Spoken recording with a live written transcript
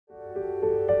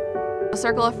A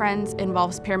Circle of Friends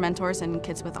involves peer mentors and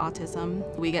kids with autism.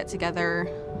 We get together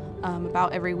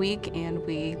about every week and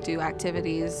we do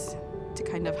activities to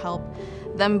kind of help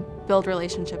them build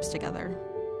relationships together.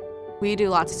 We do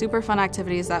lots of super fun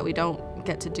activities that we don't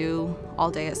get to do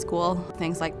all day at school.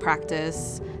 Things like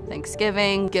practice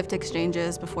Thanksgiving, gift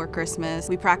exchanges before Christmas.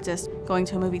 We practice going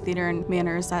to a movie theater and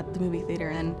manners at the movie theater,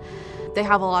 and they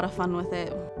have a lot of fun with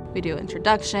it. We do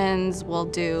introductions, we'll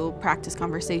do practice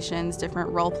conversations, different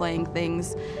role-playing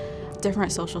things,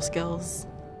 different social skills.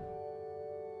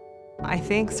 I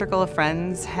think Circle of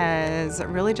Friends has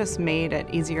really just made it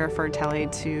easier for Tally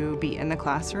to be in the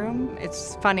classroom.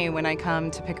 It's funny when I come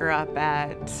to pick her up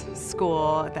at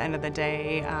school at the end of the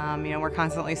day, we're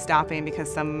constantly stopping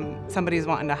because somebody's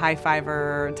wanting to high-five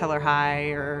her or tell her hi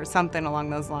or something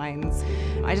along those lines.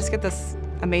 I just get this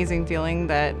amazing feeling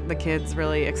that the kids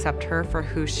really accept her for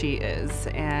who she is,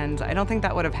 and I don't think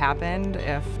that would have happened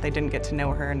if they didn't get to know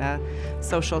her in a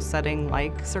social setting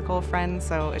like Circle of Friends,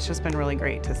 so it's just been really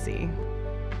great to see.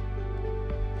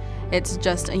 It's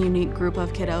just a unique group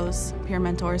of kiddos, peer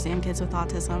mentors and kids with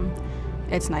autism.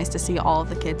 It's nice to see all of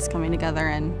the kids coming together,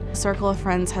 and Circle of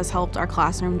Friends has helped our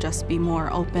classroom just be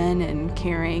more open and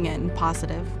caring and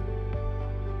positive.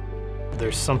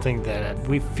 There's something that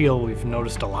we feel we've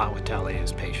noticed a lot with Tally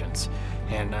is patience.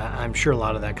 And I'm sure a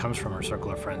lot of that comes from her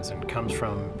Circle of Friends and comes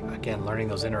from, again, learning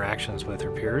those interactions with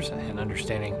her peers and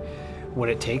understanding what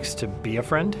it takes to be a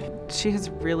friend. She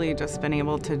has really just been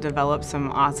able to develop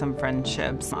some awesome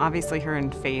friendships. Obviously, her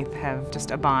and Faith have just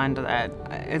a bond that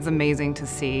is amazing to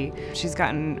see. She's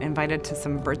gotten invited to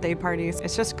some birthday parties.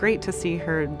 It's just great to see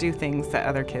her do things that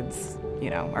other kids,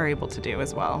 are able to do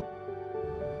as well.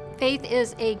 Faith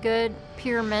is a good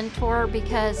peer mentor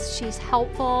because she's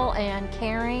helpful and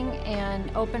caring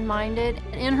and open-minded.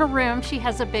 In her room, she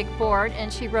has a big board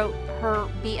and she wrote her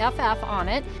BFF on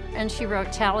it and she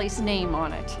wrote Tally's name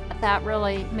on it. That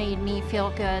really made me feel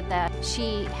good that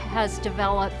she has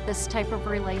developed this type of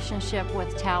relationship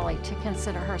with Tally to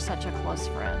consider her such a close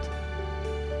friend.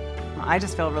 I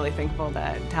just feel really thankful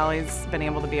that Tally's been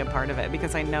able to be a part of it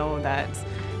because I know that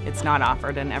it's not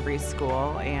offered in every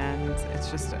school, and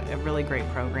it's just a really great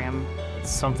program.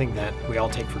 It's something that we all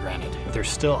take for granted. There's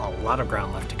still a lot of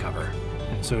ground left to cover,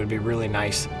 and so it would be really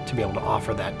nice to be able to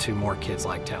offer that to more kids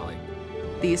like Tally.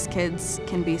 These kids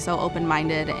can be so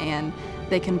open-minded and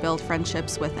they can build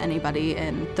friendships with anybody,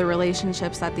 and the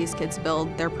relationships that these kids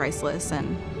build, they're priceless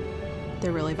and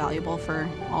they're really valuable for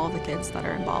all of the kids that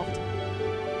are involved.